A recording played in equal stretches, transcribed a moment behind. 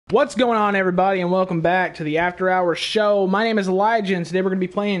What's going on, everybody, and welcome back to the After Hours show. My name is Elijah, and today we're going to be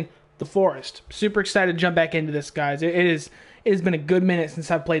playing The Forest. Super excited to jump back into this, guys. It has been a good minute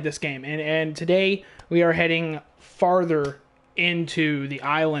since I've played this game, and today we are heading farther into the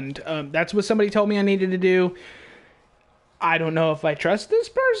island. That's what somebody told me I needed to do. I don't know if I trust this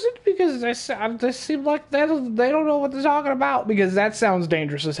person because they seem like they don't know what they're talking about, because that sounds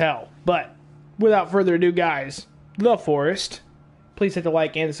dangerous as hell. But without further ado, guys, The Forest. Please hit the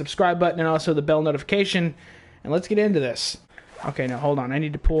like and the subscribe button and also the bell notification. And let's get into this. Okay, now hold on. I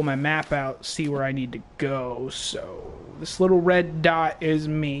need to pull my map out, see where I need to go. So, this little red dot is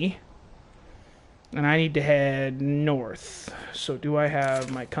me. And I need to head north. So, do I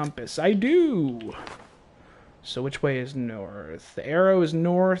have my compass? I do! So, which way is north? The arrow is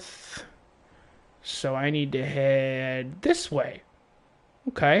north. So, I need to head this way.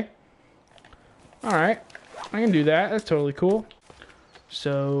 Okay. Alright. I can do that. That's totally cool.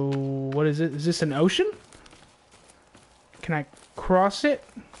 So, what is it? Is this an ocean? Can I cross it?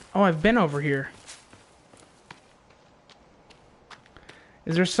 Oh, I've been over here.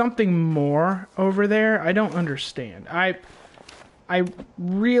 Is there something more over there? I don't understand. I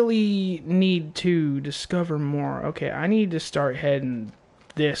really need to discover more. Okay, I need to start heading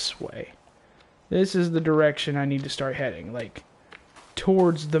this way. This is the direction I need to start heading. Like,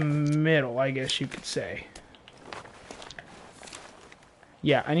 towards the middle, I guess you could say.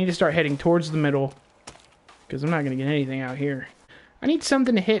 Yeah, I need to start heading towards the middle, because I'm not going to get anything out here. I need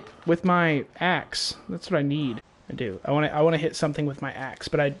something to hit with my axe. That's what I need. I do. I want to hit something with my axe,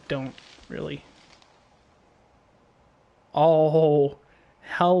 but I don't really. Oh,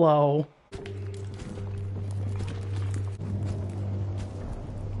 hello.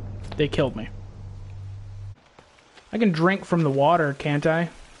 They killed me. I can drink from the water, can't I?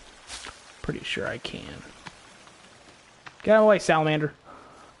 Pretty sure I can. Get out of the way, salamander.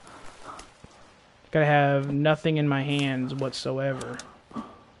 Gotta have nothing in my hands whatsoever.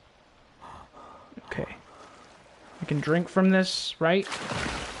 Okay. I can drink from this, right?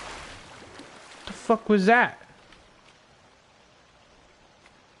 What the fuck was that?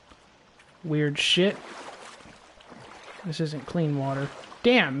 Weird shit. This isn't clean water.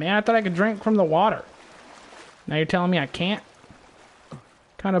 Damn, man, I thought I could drink from the water. Now you're telling me I can't? What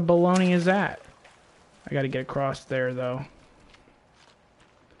kind of baloney is that? I gotta get across there, though.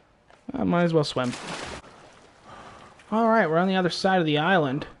 I might as well swim. Alright, we're on the other side of the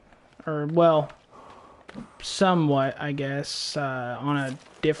island. Or, well, somewhat, I guess, on a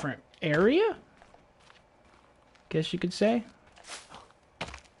different area? Guess you could say.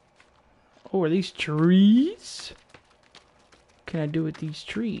 Oh, are these trees? What can I do with these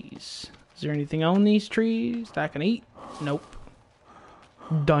trees? Is there anything on these trees that I can eat? Nope.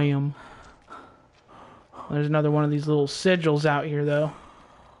 Damn. There's another one of these little sigils out here, though.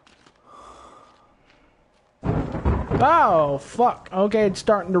 Oh, fuck. Okay, it's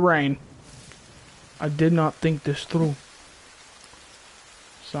starting to rain. I did not think this through.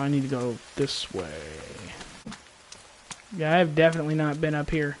 So I need to go this way. Yeah, I've definitely not been up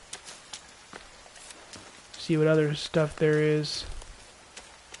here. See what other stuff there is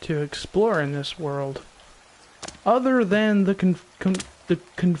to explore in this world. Other than the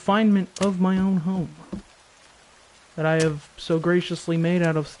confinement of my own home. That I have so graciously made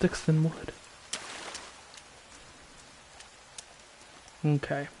out of sticks and wood.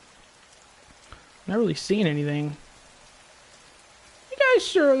 Okay. Not really seeing anything. You guys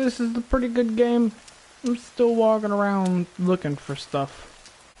sure this is a pretty good game? I'm still walking around looking for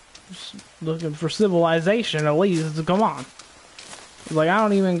stuff. Just looking for civilization, at least. Come on. Like, I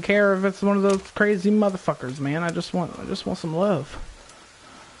don't even care if it's one of those crazy motherfuckers, man. I just want some love.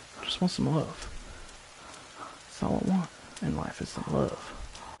 I just want some love. That's all I want in life, is some love.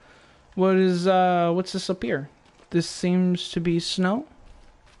 What's this up here? This seems to be snow?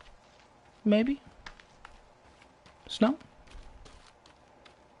 Maybe? Snow?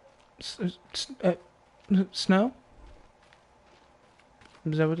 Snow?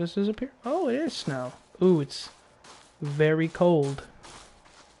 Is that what this is up here? Oh, it is snow. Ooh, it's very cold.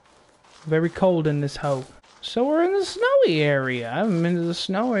 Very cold in this hoe. So we're in the snowy area. I haven't been to the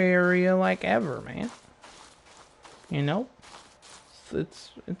snowy area like ever, man. You know?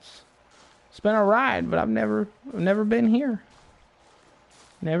 It's been a ride, but I've never been here.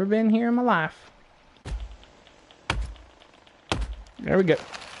 Never been here in my life. There we go.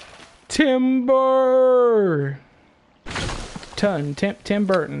 Timber! Tim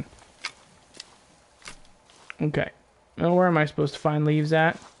Burton. Okay. Now, where am I supposed to find leaves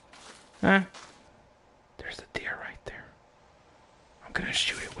at? Huh? There's a deer right there. I'm gonna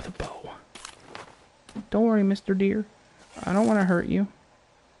shoot it with a bow. Don't worry, Mr. Deer. I don't want to hurt you.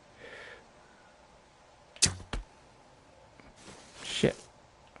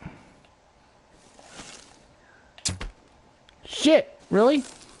 shit, really?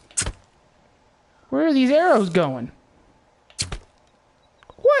 Where are these arrows going?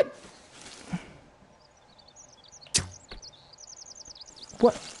 What?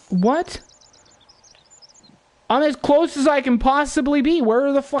 What? I'm as close as I can possibly be. Where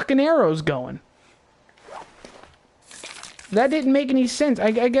are the fucking arrows going? That didn't make any sense.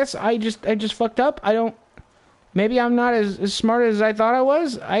 I guess I just fucked up. I don't... Maybe I'm not as smart as I thought I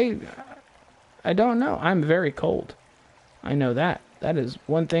was. I don't know. I'm very cold. I know that. That is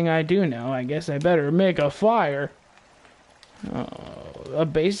one thing I do know. I guess I better make a fire. Oh, a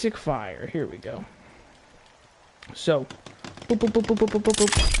basic fire. Here we go. So, boop, boop, boop, boop, boop, boop, boop,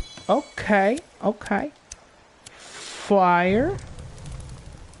 boop. Okay, okay. Fire.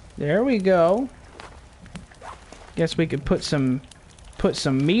 There we go. Guess we could put some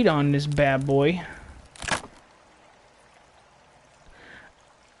meat on this bad boy.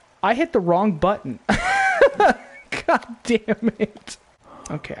 I hit the wrong button. God damn it.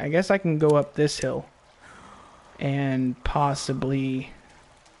 Okay, I guess I can go up this hill. And possibly,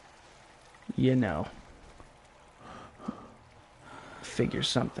 you know, figure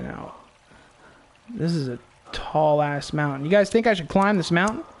something out. This is a tall-ass mountain. You guys think I should climb this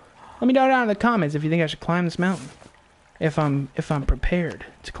mountain? Let me know down in the comments if you think I should climb this mountain. If I'm prepared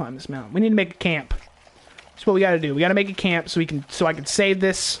to climb this mountain. We need to make a camp. That's what we gotta do. We gotta make a camp so I can save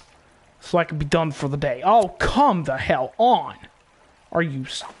this. So I can be done for the day. Oh, come the hell on! Are you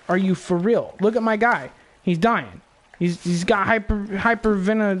for real? Look at my guy. He's dying. He's got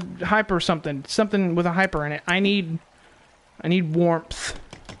hyper something with a hyper in it. I need warmth.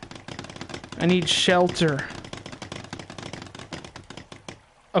 I need shelter.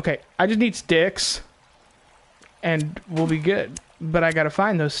 Okay, I just need sticks, and we'll be good. But I gotta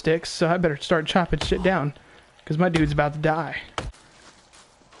find those sticks, so I better start chopping shit down, because my dude's about to die.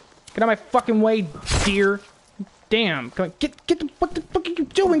 Get out of my fucking way, deer. Damn. Come on, get the... What the fuck are you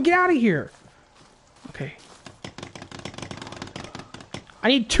doing? Get out of here. Okay. I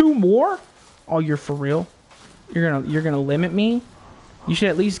need 2 more? Oh, you're for real? You're gonna limit me? You should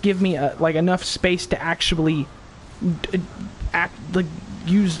at least give me like enough space to actually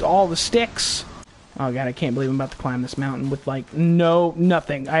use all the sticks. Oh god, I can't believe I'm about to climb this mountain with like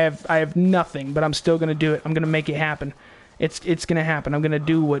nothing. I have nothing, but I'm still gonna do it. I'm gonna make it happen. It's gonna happen. I'm gonna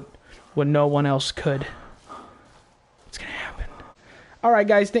do what no one else could. It's gonna happen. All right,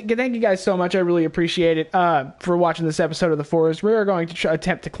 guys. Thank you guys so much. I really appreciate it for watching this episode of The Forest. We are going to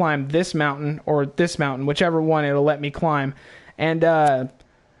attempt to climb this mountain or this mountain, whichever one it'll let me climb. And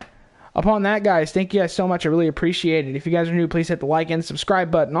upon that, guys, thank you guys so much. I really appreciate it. If you guys are new, please hit the like and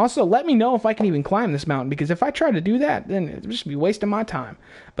subscribe button. Also, let me know if I can even climb this mountain, because if I try to do that, then it'll just be wasting my time.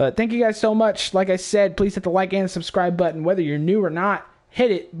 But thank you guys so much. Like I said, please hit the like and subscribe button, whether you're new or not. Hit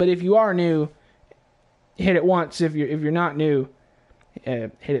it, but if you are new, hit it once. If you're not new,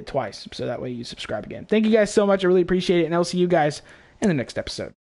 hit it twice, so that way you subscribe again. Thank you guys so much. I really appreciate it, and I'll see you guys in the next episode.